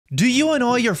Do you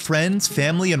annoy your friends,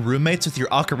 family, and roommates with your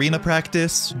ocarina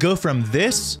practice? Go from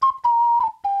this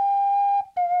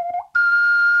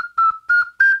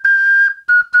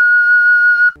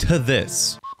to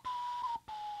this.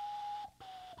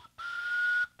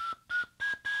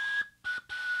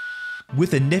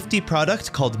 With a nifty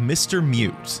product called Mr.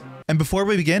 Mute. And before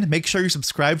we begin, make sure you're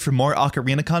subscribed for more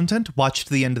Ocarina content, watch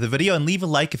to the end of the video, and leave a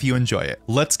like if you enjoy it.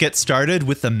 Let's get started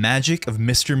with the magic of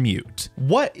Mr. Mute.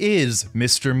 What is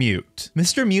Mr. Mute?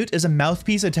 Mr. Mute is a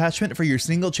mouthpiece attachment for your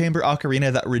single chamber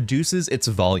ocarina that reduces its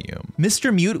volume.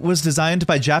 Mr. Mute was designed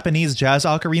by Japanese jazz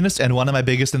ocarinist and one of my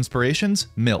biggest inspirations,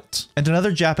 Milt. And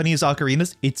another Japanese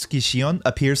ocarinist, Itsuki Shion,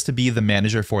 appears to be the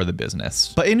manager for the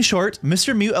business. But in short,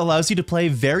 Mr. Mute allows you to play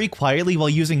very quietly while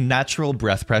using natural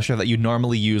breath pressure that you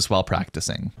normally use while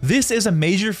practicing. This is a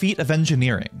major feat of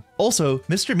engineering. Also,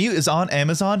 Mr. Mute is on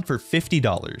Amazon for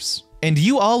 $50. And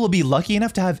you all will be lucky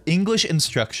enough to have English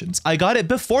instructions. I got it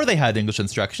before they had English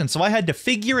instructions, so I had to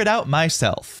figure it out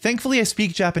myself. Thankfully, I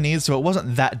speak Japanese, so it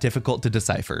wasn't that difficult to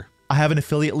decipher. I have an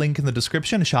affiliate link in the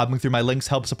description. Shopping through my links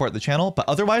helps support the channel, but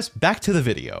otherwise, back to the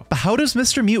video. But how does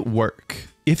Mr. Mute work?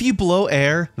 If you blow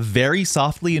air very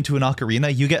softly into an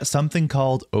ocarina, you get something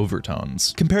called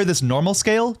overtones. Compare this normal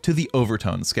scale to the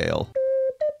overtone scale.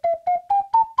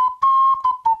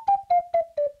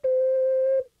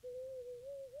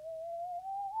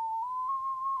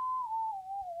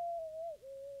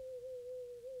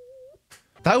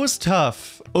 That was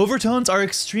tough. Overtones are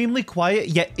extremely quiet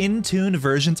yet in-tune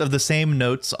versions of the same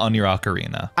notes on your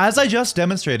ocarina. As I just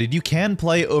demonstrated, you can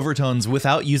play overtones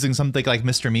without using something like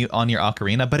Mr. Mute on your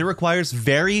ocarina, but it requires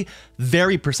very,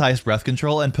 very precise breath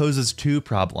control and poses two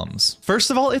problems.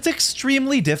 First of all, it's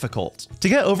extremely difficult. To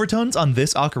get overtones on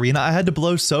this ocarina, I had to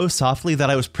blow so softly that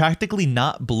I was practically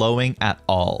not blowing at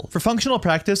all. For functional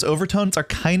practice, overtones are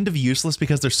kind of useless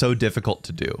because they're so difficult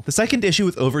to do. The second issue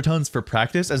with overtones for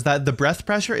practice is that the breath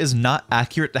pressure is not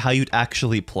accurate to how you'd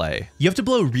actually play. You have to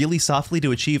blow really softly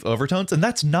to achieve overtones, and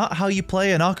that's not how you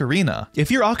play an ocarina. If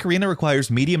your ocarina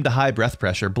requires medium to high breath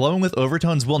pressure, blowing with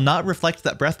overtones will not reflect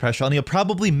that breath pressure, and you'll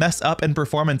probably mess up in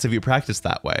performance if you practice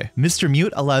that way. Mr.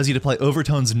 Mute allows you to play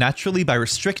overtones naturally by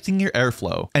restricting your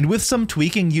airflow, and with some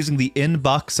tweaking using the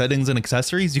in-box settings and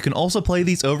accessories, you can also play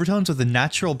these overtones with a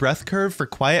natural breath curve for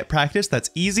quiet practice that's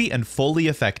easy and fully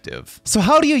effective. So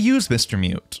how do you use Mr.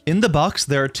 Mute? In the box,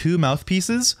 there are two mouthpieces,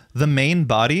 the main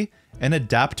body, an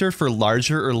adapter for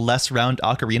larger or less round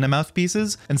ocarina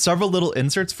mouthpieces, and several little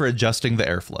inserts for adjusting the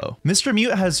airflow. Mr.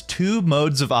 Mute has two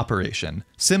modes of operation,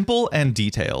 simple and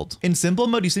detailed. In simple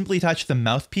mode, you simply attach the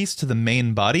mouthpiece to the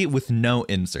main body with no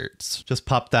inserts. Just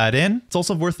pop that in. It's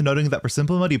also worth noting that for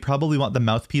simple mode, you probably want the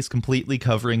mouthpiece completely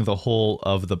covering the whole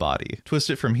of the body. Twist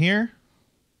it from here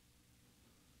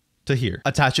to here.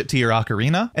 Attach it to your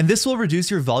ocarina, and this will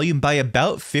reduce your volume by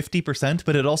about 50%,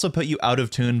 but it also put you out of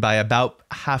tune by about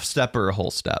a half step or a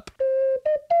whole step.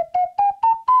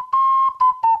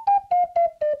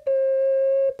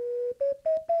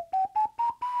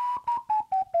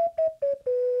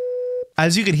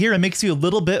 As you can hear, it makes you a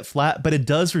little bit flat, but it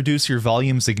does reduce your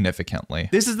volume significantly.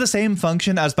 This is the same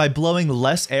function as by blowing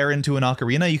less air into an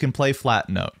ocarina, you can play flat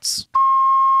notes.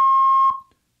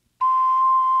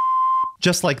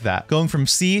 Just like that, going from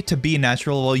C to B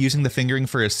natural while using the fingering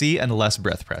for a C and less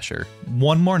breath pressure.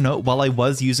 One more note, while I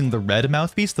was using the red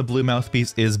mouthpiece, the blue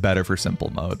mouthpiece is better for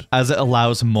simple mode, as it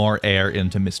allows more air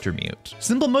into Mr. Mute.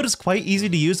 Simple mode is quite easy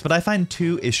to use, but I find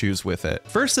two issues with it.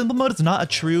 First, simple mode is not a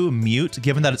true mute,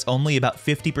 given that it's only about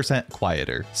 50%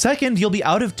 quieter. Second, you'll be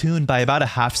out of tune by about a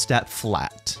half step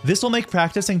flat. This will make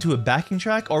practicing to a backing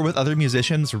track or with other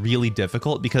musicians really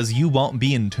difficult because you won't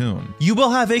be in tune. You will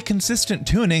have a consistent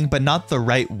tuning, but not the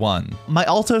right one. My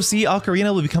Alto C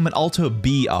ocarina will become an Alto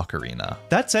B ocarina.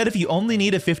 That said, if you only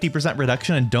need a 50%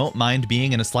 reduction and don't mind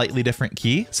being in a slightly different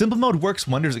key, simple mode works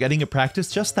wonders at getting your practice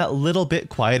just that little bit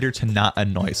quieter to not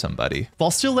annoy somebody,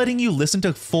 while still letting you listen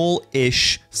to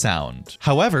full-ish sound.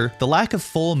 However, the lack of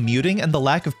full muting and the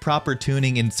lack of proper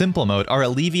tuning in simple mode are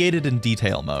alleviated in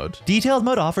detail mode. Detailed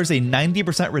mode offers a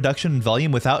 90% reduction in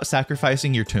volume without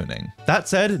sacrificing your tuning. That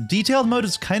said, detailed mode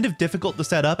is kind of difficult to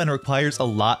set up and requires a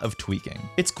lot of tweaking.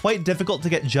 It's quite difficult to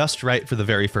get just right for the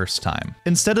very first time.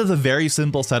 Instead of the very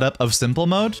simple setup of simple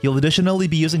mode, you'll additionally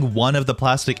be using one of the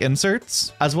plastic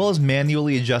inserts, as well as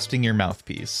manually adjusting your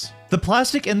mouthpiece. The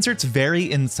plastic inserts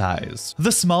vary in size.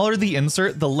 The smaller the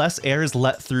insert, the less air is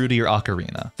let through to your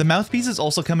ocarina. The mouthpieces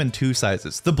also come in two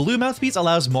sizes. The blue mouthpiece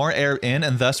allows more air in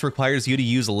and thus requires you to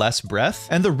use less breath,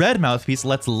 and the red mouthpiece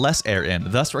lets less air in,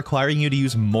 thus requiring you to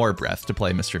use more breath to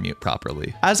play Mr. Mute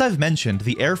properly. As I've mentioned,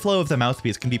 the airflow of the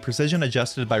mouthpiece can be precision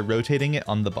adjusted by rotating it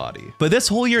on the body. But this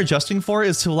hole you're adjusting for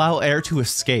is to allow air to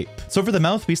escape. So for the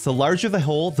mouthpiece, the larger the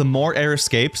hole, the more air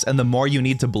escapes and the more you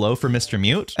need to blow for Mr.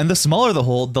 Mute. And the smaller the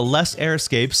hole, the less air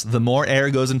escapes, the more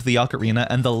air goes into the ocarina,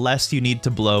 and the less you need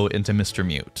to blow into Mr.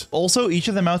 Mute. Also, each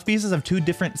of the mouthpieces have two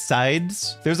different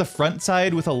sides. There's a front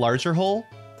side with a larger hole,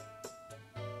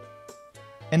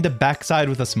 and a backside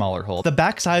with a smaller hole. The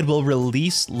backside will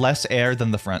release less air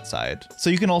than the front side. So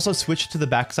you can also switch to the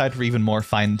backside for even more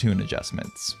fine-tune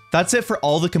adjustments. That's it for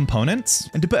all the components.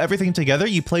 And to put everything together,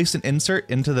 you place an insert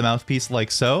into the mouthpiece like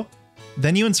so.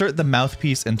 Then you insert the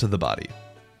mouthpiece into the body.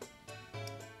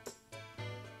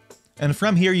 And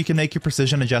from here, you can make your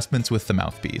precision adjustments with the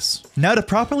mouthpiece. Now, to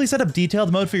properly set up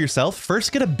detailed mode for yourself,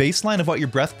 first get a baseline of what your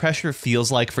breath pressure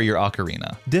feels like for your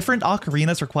ocarina. Different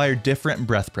ocarinas require different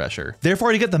breath pressure.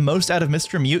 Therefore, to get the most out of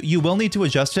Mr. Mute, you will need to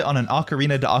adjust it on an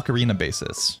ocarina to ocarina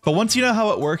basis. But once you know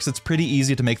how it works, it's pretty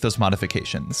easy to make those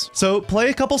modifications. So play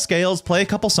a couple scales, play a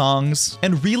couple songs,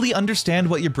 and really understand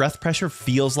what your breath pressure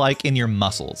feels like in your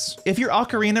muscles. If your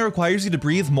ocarina requires you to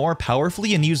breathe more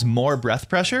powerfully and use more breath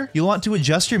pressure, you'll want to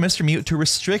adjust your Mr. Mute to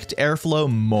restrict airflow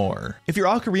more. If your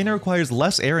ocarina requires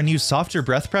less air and use softer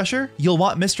breath pressure, you'll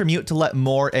want Mr. Mute to let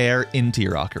more air into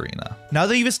your ocarina. Now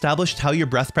that you've established how your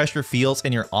breath pressure feels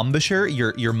in your embouchure,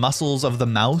 your muscles of the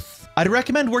mouth, I'd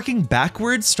recommend working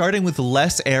backwards, starting with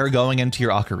less air going into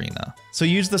your ocarina. So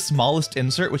use the smallest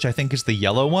insert, which I think is the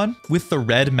yellow one, with the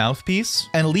red mouthpiece,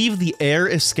 and leave the air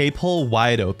escape hole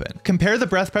wide open. Compare the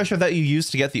breath pressure that you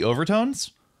used to get the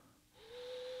overtones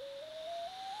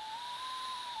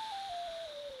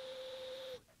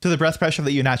to the breath pressure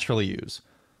that you naturally use.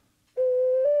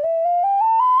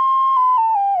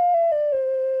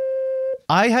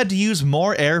 I had to use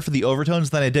more air for the overtones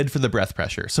than I did for the breath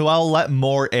pressure, so I'll let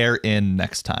more air in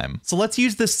next time. So let's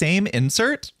use the same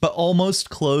insert, but almost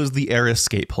close the air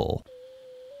escape hole.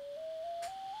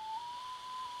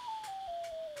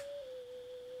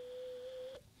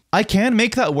 I can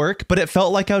make that work, but it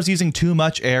felt like I was using too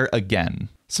much air again.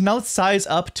 So now let's size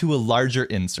up to a larger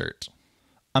insert.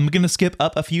 I'm gonna skip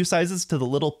up a few sizes to the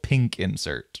little pink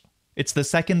insert. It's the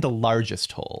second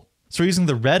largest hole. So we're using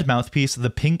the red mouthpiece, the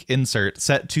pink insert,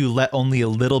 set to let only a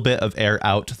little bit of air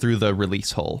out through the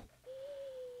release hole.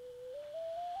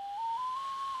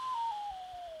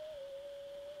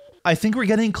 I think we're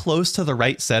getting close to the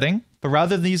right setting, but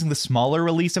rather than using the smaller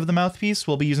release of the mouthpiece,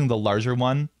 we'll be using the larger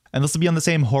one, and this will be on the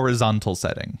same horizontal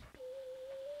setting.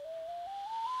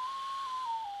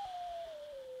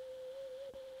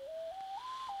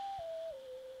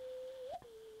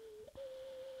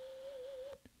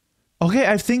 Okay,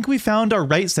 I think we found our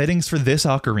right settings for this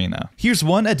ocarina. Here's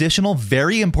one additional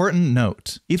very important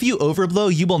note. If you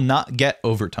overblow, you will not get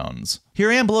overtones.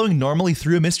 Here I am blowing normally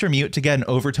through Mr. Mute to get an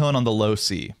overtone on the low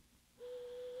C.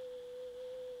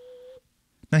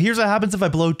 Now here's what happens if I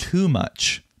blow too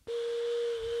much.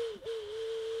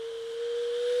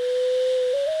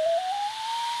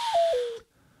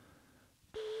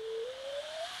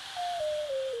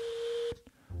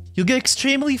 You'll get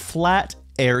extremely flat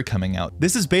air coming out.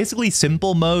 This is basically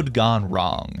simple mode gone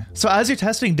wrong. So as you're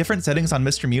testing different settings on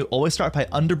Mr. Mute, always start by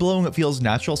underblowing what feels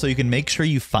natural so you can make sure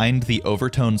you find the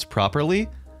overtones properly,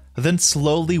 then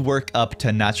slowly work up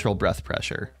to natural breath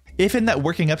pressure. If in that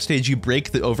working up stage you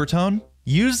break the overtone,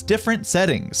 use different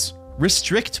settings.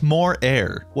 Restrict more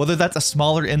air, whether that's a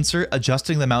smaller insert,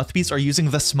 adjusting the mouthpiece, or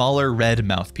using the smaller red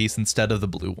mouthpiece instead of the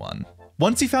blue one.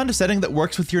 Once you found a setting that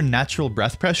works with your natural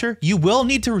breath pressure, you will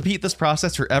need to repeat this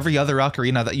process for every other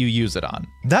ocarina that you use it on.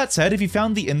 That said, if you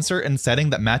found the insert and setting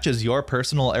that matches your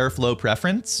personal airflow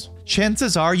preference,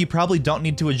 chances are you probably don't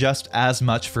need to adjust as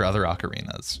much for other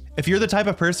ocarinas. If you're the type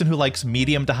of person who likes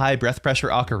medium to high breath pressure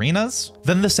ocarinas,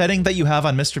 then the setting that you have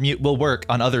on Mr. Mute will work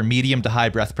on other medium to high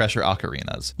breath pressure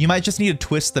ocarinas. You might just need to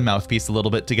twist the mouthpiece a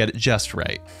little bit to get it just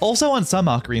right. Also on some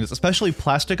ocarinas, especially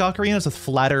plastic ocarinas with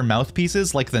flatter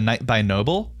mouthpieces like the Night by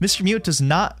Noble, Mr. Mute does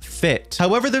not fit.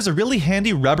 However, there's a really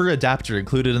handy rubber adapter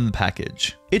included in the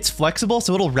package. It's flexible,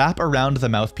 so it'll wrap around the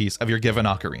mouthpiece of your given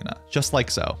ocarina, just like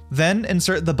so. Then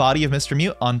insert the body of Mr.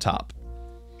 Mute on top.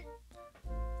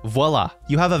 Voila,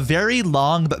 you have a very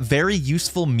long but very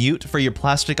useful mute for your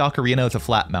plastic ocarina with a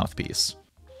flat mouthpiece.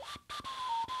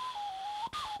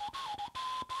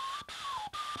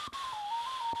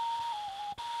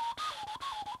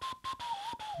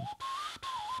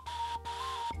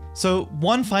 So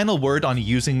one final word on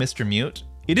using Mr. Mute.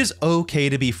 It is okay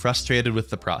to be frustrated with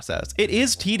the process. It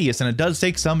is tedious and it does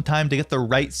take some time to get the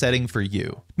right setting for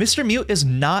you. Mr. Mute is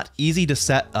not easy to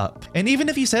set up. And even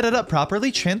if you set it up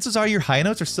properly, chances are your high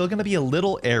notes are still going to be a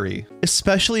little airy,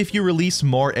 especially if you release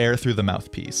more air through the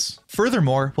mouthpiece.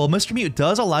 Furthermore, while Mr. Mute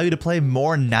does allow you to play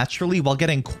more naturally while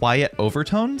getting quiet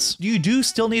overtones, you do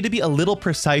still need to be a little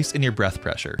precise in your breath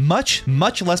pressure. Much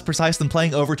less precise than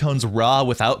playing overtones raw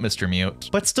without Mr. Mute,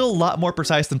 but still a lot more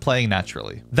precise than playing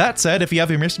naturally. That said, if you have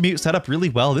your Mr. Mute set up really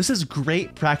well, this is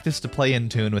great practice to play in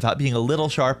tune without being a little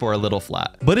sharp or a little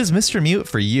flat. But is Mr. Mute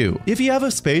for you? If you have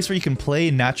a space where you can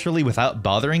play naturally without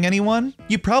bothering anyone,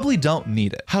 you probably don't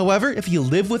need it. However, if you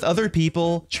live with other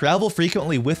people, travel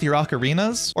frequently with your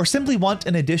ocarinas, or simply want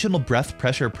an additional breath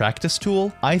pressure practice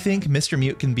tool, I think Mr.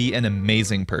 Mute can be an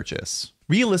amazing purchase.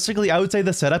 Realistically, I would say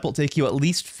the setup will take you at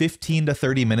least 15 to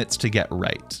 30 minutes to get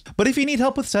right. But if you need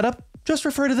help with setup, just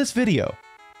refer to this video.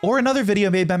 Or another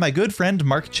video made by my good friend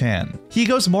Mark Chan. He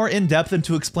goes more in depth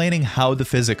into explaining how the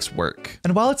physics work.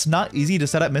 And while it's not easy to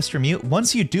set up Mr. Mute,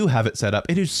 once you do have it set up,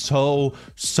 it is so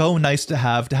nice to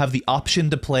have the option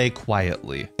to play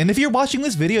quietly. And if you're watching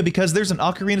this video because there's an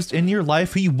ocarinist in your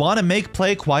life who you want to make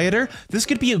play quieter, this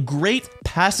could be a great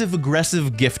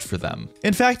passive-aggressive gift for them.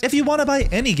 In fact, if you want to buy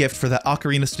any gift for that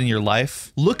ocarinist in your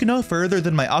life, look no further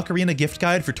than my Ocarina gift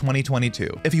guide for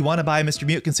 2022. If you want to buy Mr.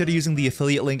 Mute, consider using the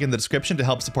affiliate link in the description to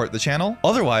help support the channel.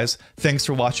 Otherwise, thanks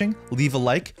for watching. Leave a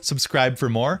like, subscribe for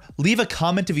more, leave a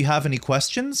comment if you have any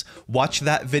questions, watch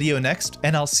that video next,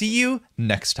 and I'll see you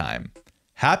next time.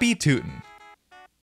 Happy tootin'!